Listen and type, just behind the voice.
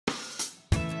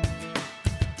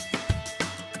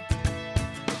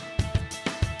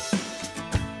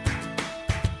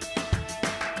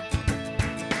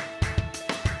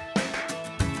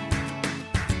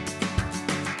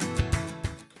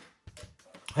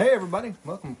Hey everybody,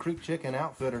 welcome to Creek Chicken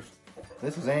Outfitters.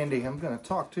 This is Andy. I'm going to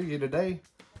talk to you today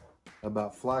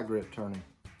about fly grip turning.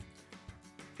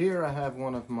 Here I have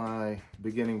one of my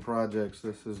beginning projects.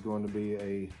 This is going to be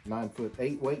a 9-foot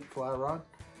 8-weight fly rod.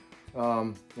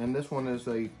 And this one is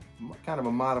a kind of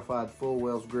a modified full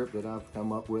Wells grip that I've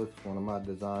come up with, one of my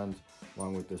designs,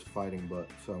 along with this fighting butt.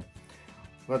 So I'm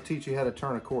going to teach you how to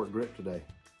turn a cork grip today.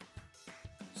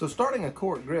 So starting a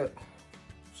cork grip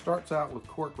starts out with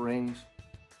cork rings,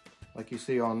 like you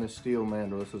see on this steel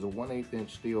mandrel. This is a 1/8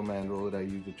 inch steel mandrel that I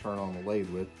use to turn on the lathe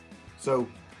with. So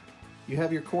you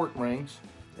have your cork rings,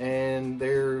 and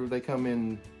they come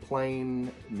in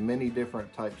plain, many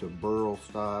different types of burl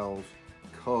styles,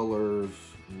 colors,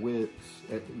 widths,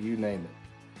 you name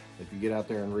it. If you get out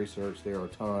there and research, there are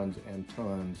tons and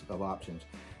tons of options.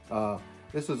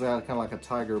 This is kind of like a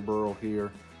tiger burl here.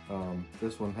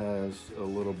 This one has a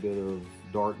little bit of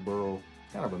dark burl,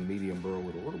 kind of a medium burl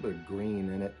with a little bit of green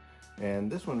in it.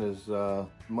 And this one is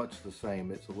much the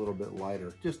same. It's a little bit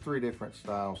lighter, just 3 different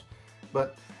styles.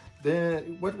 But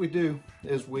then what we do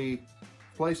is we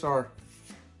place our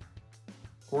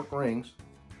cork rings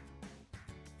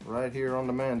right here on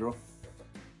the mandrel,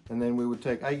 and then we would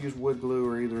take, I use wood glue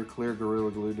or either clear Gorilla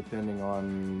Glue depending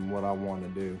on what I want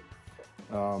to do.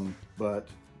 But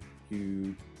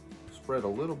you spread a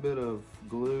little bit of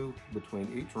glue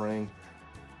between each ring,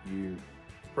 you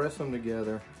press them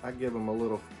together. I give them a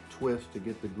little twist to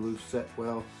get the glue set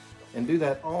well, and do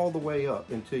that all the way up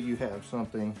until you have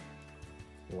something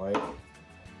like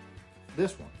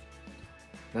this one.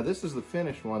 Now this is the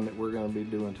finished one that we're going to be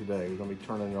doing today. We're going to be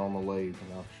turning it on the lathe,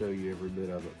 and I'll show you every bit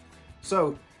of it.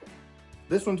 So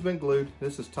this one's been glued.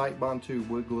 This is Titebond 2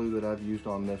 wood glue that I've used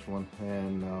on this one,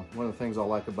 and one of the things I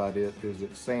like about it is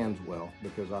it sands well,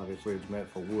 because obviously it's meant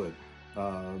for wood.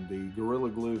 The Gorilla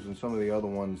Glues and some of the other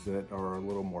ones that are a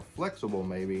little more flexible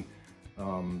maybe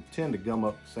tend to gum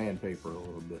up sandpaper a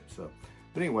little bit. So,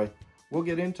 but anyway, we'll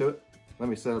get into it. Let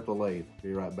me set up the lathe.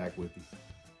 Be right back with you.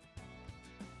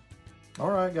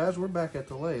 All right, guys, we're back at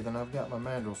the lathe, and I've got my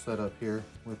mandrel set up here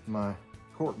with my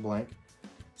cork blank.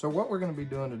 So what we're going to be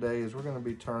doing today is we're going to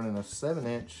be turning a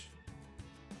 7-inch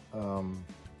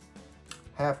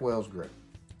half Wells grip.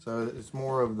 So it's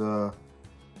more of the,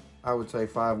 I would say,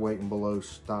 5-weight and below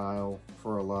style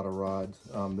for a lot of rods.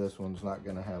 This one's not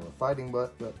going to have a fighting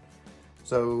butt, but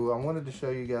so I wanted to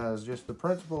show you guys just the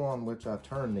principle on which I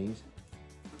turn these.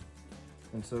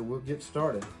 And so we'll get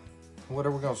started. What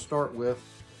we're going to start with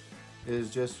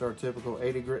is just our typical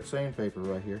 80 grit sandpaper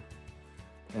right here.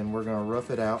 And we're going to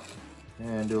rough it out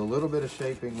and do a little bit of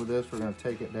shaping with this. We're going to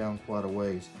take it down quite a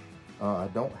ways. I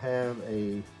don't have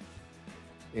a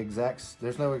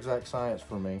there's no exact science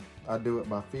for me. I do it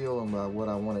by feel and by what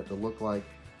I want it to look like,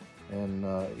 and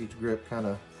each grip kind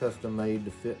of custom made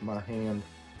to fit my hand.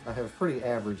 I have pretty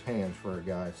average hands for a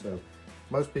guy, so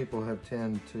most people have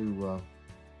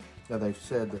they've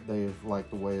said that they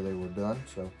like the way they were done.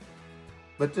 So,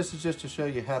 but this is just to show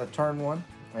you how to turn one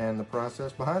and the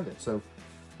process behind it. So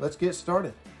let's get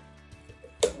started.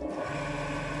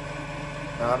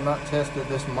 Now, I've not tested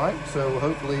this mic, so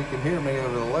hopefully you can hear me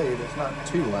over the lathe. It's not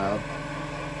too loud.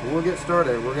 But we'll get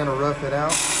started. We're going to rough it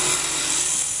out.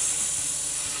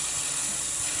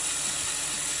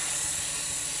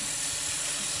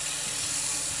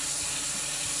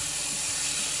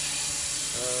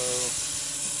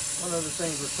 One of the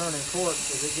things with turning cork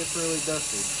is it gets really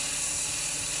dusty.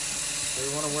 So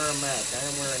you want to wear a mask. I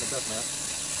am wearing a dust mask.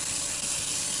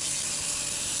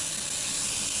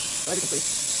 As you can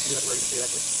see, do that where you can see it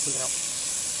actually moving out.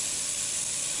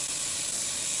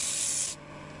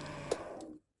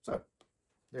 So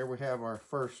there we have our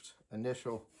first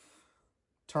initial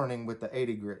turning with the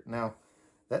 80 grit. Now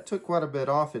that took quite a bit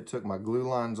off. It took my glue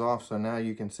lines off, so now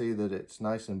you can see that it's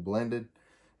nice and blended.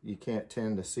 You can't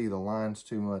tend to see the lines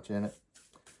too much in it.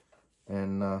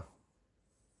 And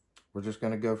we're just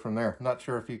going to go from there. Not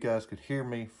sure if you guys could hear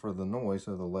me for the noise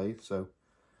of the lathe. So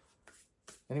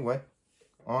anyway,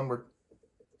 onward.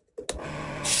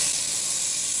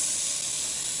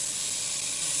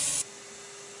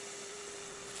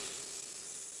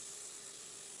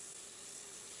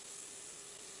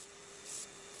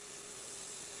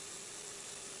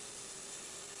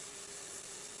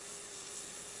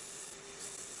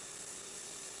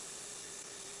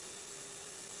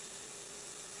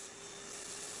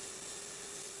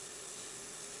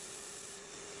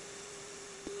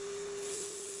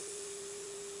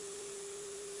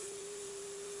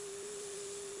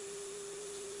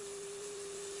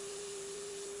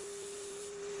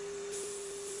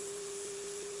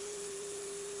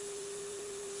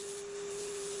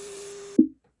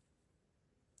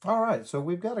 All right, so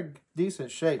we've got a decent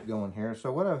shape going here.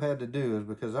 So what I've had to do is,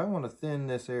 because I want to thin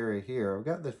this area here, I've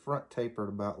got this front tapered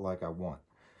about like I want.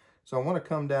 So I want to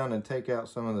come down and take out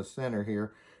some of the center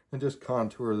here and just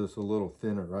contour this a little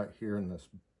thinner right here in this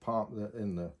palm,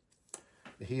 in the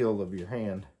heel of your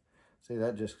hand. See,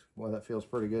 that just, well, that feels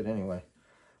pretty good anyway.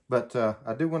 But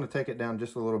I do want to take it down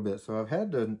just a little bit. So I've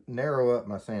had to narrow up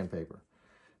my sandpaper.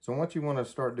 So once you want to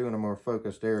start doing a more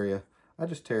focused area, I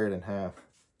just tear it in half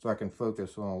so I can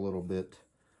focus on a little bit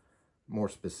more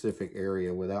specific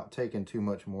area without taking too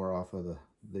much more off of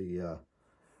the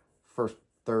first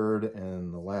third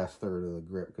and the last third of the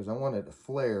grip, because I want it to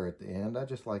flare at the end. I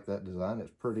just like that design.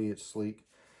 It's pretty, it's sleek.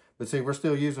 But see, we're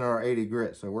still using our 80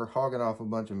 grit, so we're hogging off a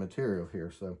bunch of material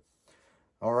here. So,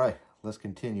 all right, let's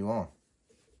continue on.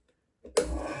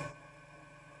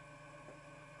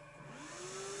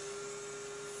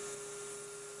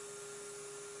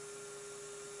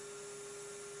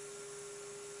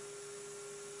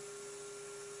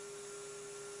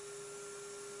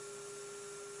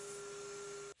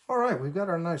 All right, we've got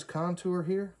our nice contour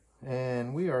here,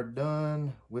 and we are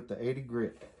done with the 80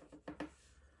 grit.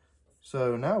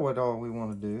 So now what all we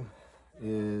want to do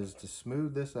is to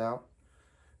smooth this out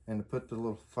and to put the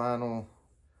little final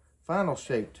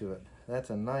shape to it. That's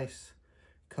a nice,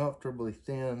 comfortably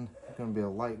thin, it's going to be a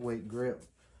lightweight grip.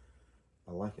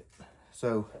 I like it.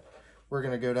 So we're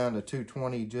going to go down to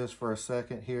 220 just for a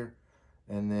second here,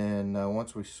 and then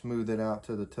once we smooth it out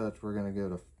to the touch, we're going to go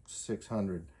to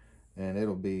 600. And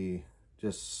it'll be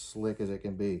just slick as it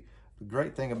can be. The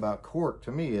great thing about cork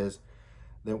to me is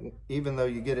that even though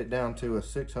you get it down to a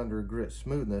 600 grit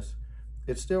smoothness,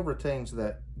 it still retains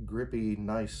that grippy,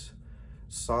 nice,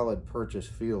 solid purchase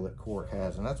feel that cork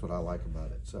has, and that's what I like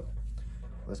about it. So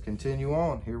let's continue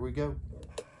on. Here we go.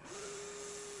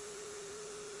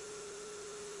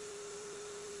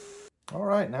 All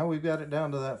right, now we've got it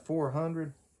down to that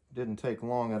 400. Didn't take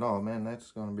long at all, man.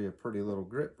 That's going to be a pretty little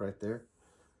grip right there.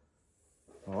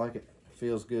 I like it.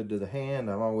 Feels good to the hand.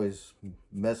 I'm always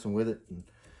messing with it and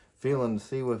feeling to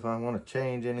see if I want to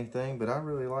change anything, but I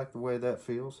really like the way that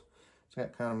feels. It's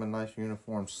got kind of a nice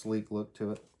uniform, sleek look to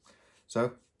it.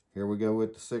 So here we go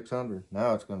with the 600.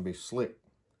 Now it's going to be slick.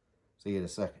 See you in a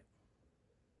second.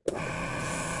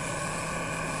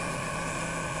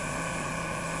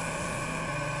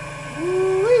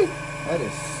 Woo-wee! That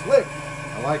is slick.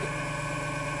 I like it.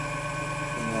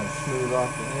 And then smooth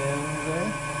off the ends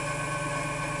there.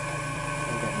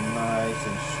 Nice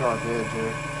and sharp edge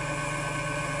there.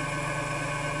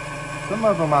 Some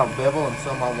of them I'll bevel and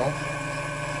some I won't.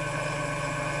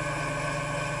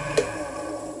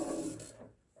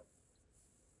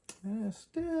 And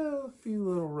still a few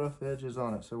little rough edges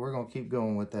on it, so we're going to keep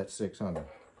going with that 600.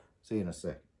 See you in a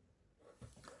sec.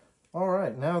 All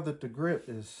right, now that the grip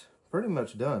is pretty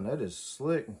much done, that is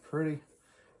slick and pretty,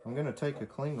 I'm going to take a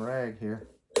clean rag here,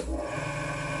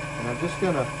 and I'm just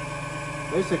going to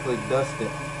basically dust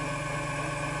it.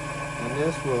 And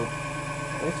this will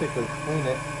basically clean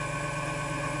it.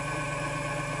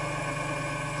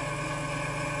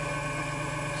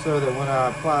 So that when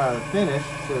I apply the finish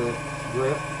to the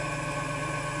grip,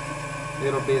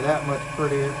 it'll be that much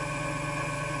prettier.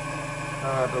 I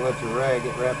don't have to let your rag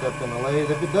get wrapped up in the lathe.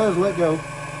 If it does, let go.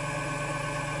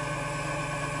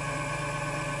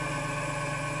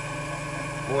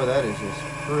 Boy, that is just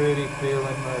pretty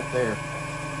feeling right there.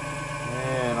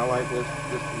 Man, I like this.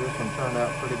 This one turned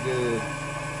out pretty good.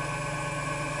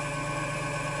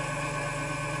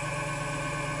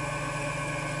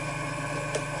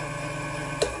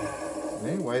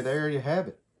 Anyway, there you have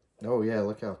it. Oh yeah,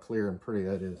 look how clear and pretty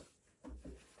that is.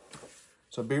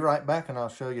 So be right back and I'll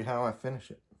show you how I finish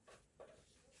it.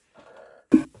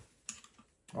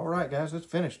 All right, guys, it's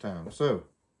finish time. So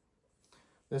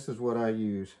this is what I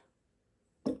use.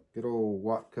 Good old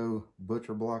Watco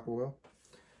butcher block oil.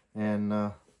 And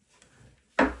now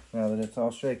that it's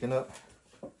all shaken up,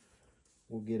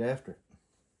 we'll get after it.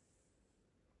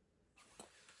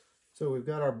 So we've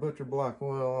got our butcher block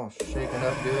oil all shaken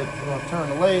up good. We're going to turn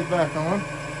the lathe back on.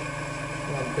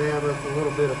 Going to dab us a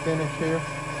little bit of finish here.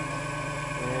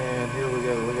 And here we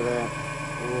go. Look at that.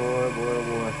 Boy, boy,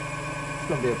 boy. It's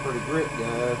going to be a pretty grip,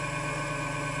 guys.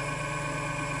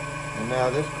 And now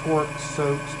this cork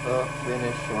soaks up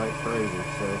finish like crazy.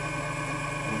 So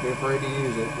don't be afraid to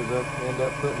use it, because I'll end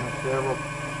up putting several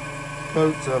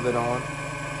coats of it on.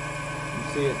 You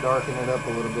see it darken it up a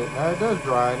little bit. Now it does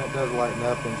dry and it does lighten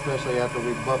up, and especially after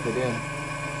we buff it in,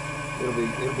 it'll be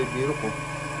beautiful.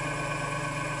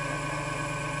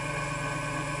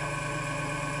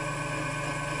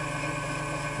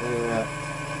 Look at that.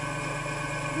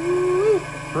 Woo-wee.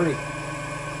 Pretty.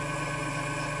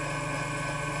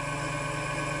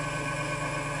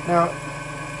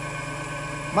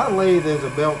 My lathe is a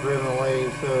belt-driven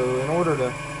lathe, so in order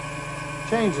to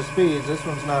change the speeds, this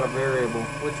one's not a variable,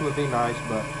 which would be nice,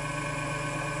 but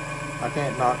I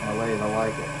can't knock my lathe. I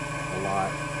like it a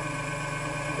lot.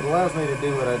 It allows me to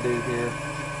do what I do here.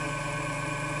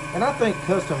 And I think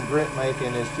custom grit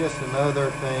making is just another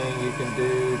thing you can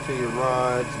do to your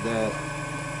rods that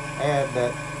add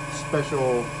that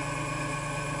special,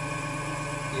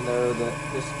 you know, that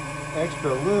this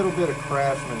extra little bit of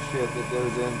craftsmanship that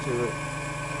goes into it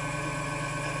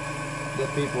that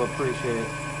people appreciate.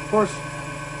 Of course,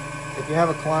 if you have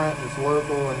a client that's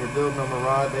local and you're building them a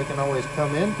rod, they can always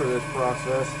come in for this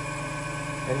process,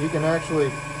 and you can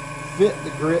actually fit the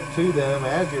grit to them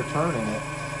as you're turning it,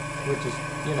 which is,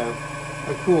 you know,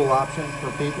 a cool option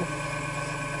for people.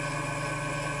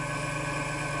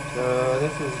 So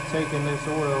this is taking this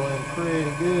oil in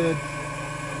pretty good.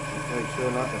 Just make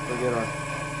sure not to forget our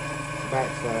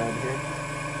backside here.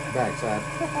 Backside.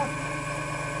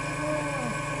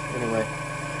 Anyway.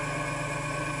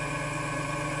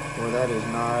 Well, that is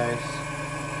nice.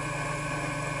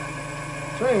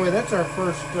 So anyway, that's our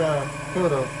first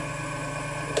coat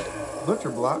of butcher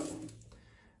block.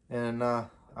 And I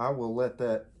will let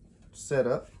that set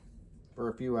up for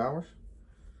a few hours.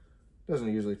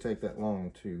 Doesn't usually take that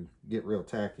long to get real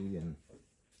tacky and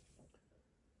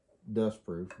dust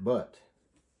proof, but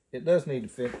it does need to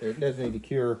fit there. It does need to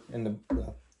cure, and the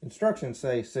instructions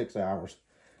say 6 hours.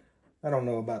 I don't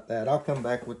know about that. I'll come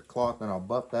back with the cloth and I'll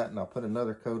buff that and I'll put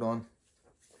another coat on.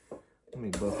 Let me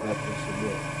buff that just a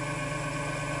bit.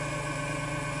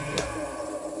 Yeah.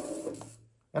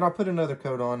 And I'll put another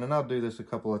coat on, and I'll do this a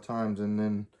couple of times, and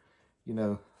then, you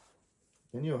know,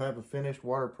 then you'll have a finished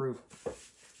waterproof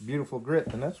beautiful grit,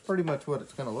 and that's pretty much what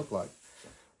it's going to look like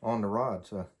on the rod.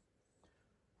 So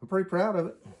I'm pretty proud of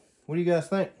it. What do you guys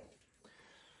think?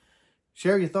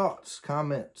 Share your thoughts,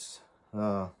 comments,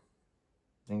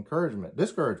 encouragement,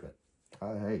 discouragement.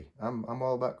 Hey, I'm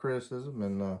all about criticism,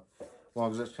 and as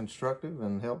long as it's constructive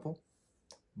and helpful.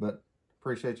 But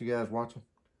appreciate you guys watching.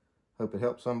 Hope it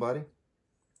helps somebody.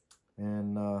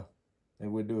 And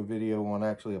maybe we'll do a video on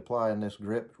actually applying this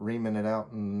grip, reaming it out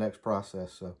in the next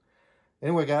process. So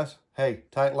anyway, guys, hey,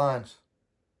 tight lines.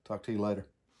 Talk to you later.